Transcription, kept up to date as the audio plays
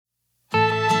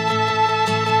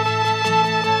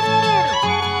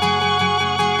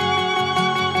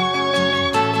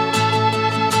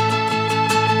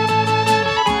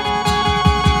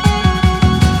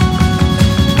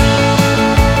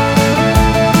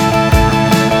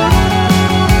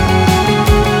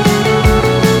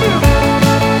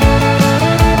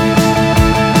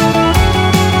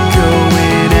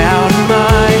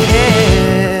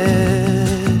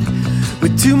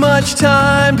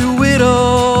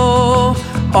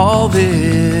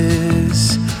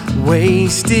this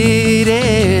wasted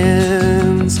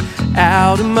ends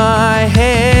out of my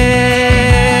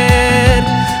head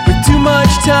with too much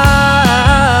time.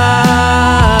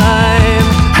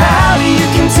 How do you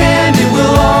contend it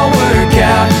will all work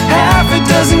out? Half a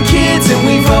dozen kids and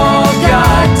we've all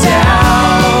got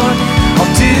down.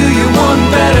 I'll do you one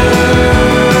better,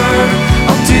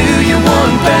 I'll do you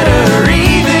one better.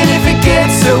 Even if it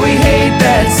gets so we hate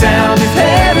that sound. If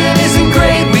heaven isn't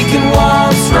great, we can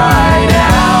waltz right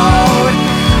out.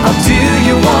 I'll do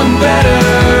you one better,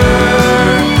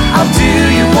 I'll do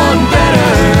you one better.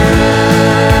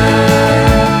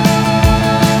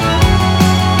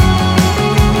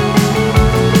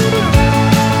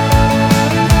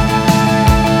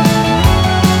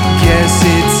 Guess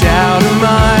it's out of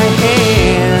my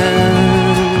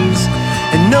hands,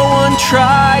 and no one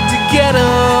tried to get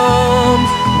 'em.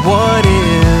 What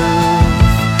if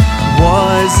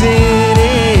wasn't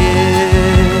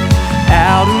it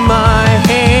out of my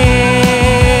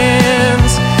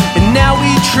hands? And now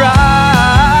we try.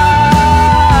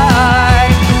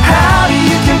 How do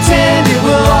you contend it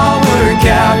will all work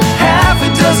out? Half a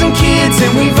dozen kids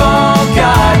and we've all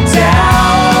got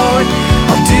down.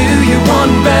 I'll do you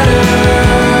one better,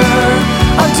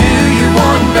 I'll do you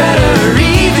one better.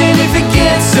 Even if it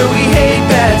gets so we hate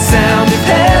that sound. If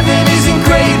heaven isn't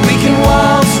great, we can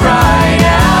waltz right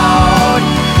out.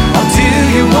 I'll do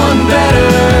you one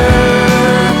better,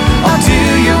 I'll do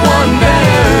you one better.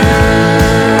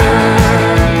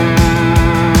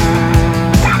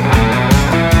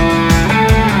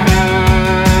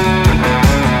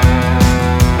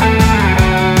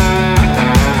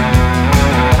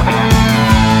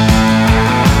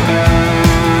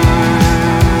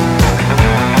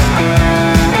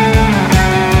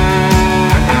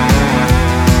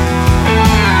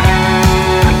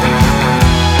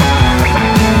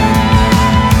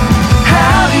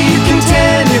 How do you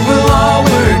contend it will all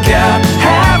work out?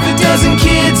 Half a dozen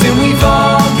kids and we've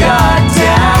all got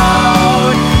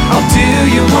down. I'll do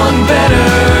you one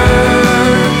better,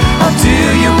 I'll do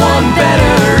you one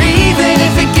better. Even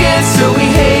if it gets so we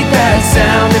hate that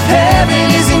sound. If heaven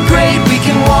isn't great, we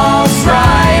can waltz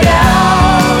right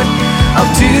out.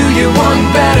 I'll do you one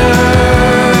better,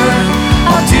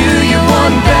 I'll do you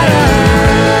one better.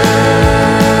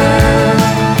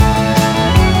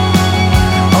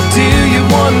 I'll do you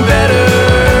one better.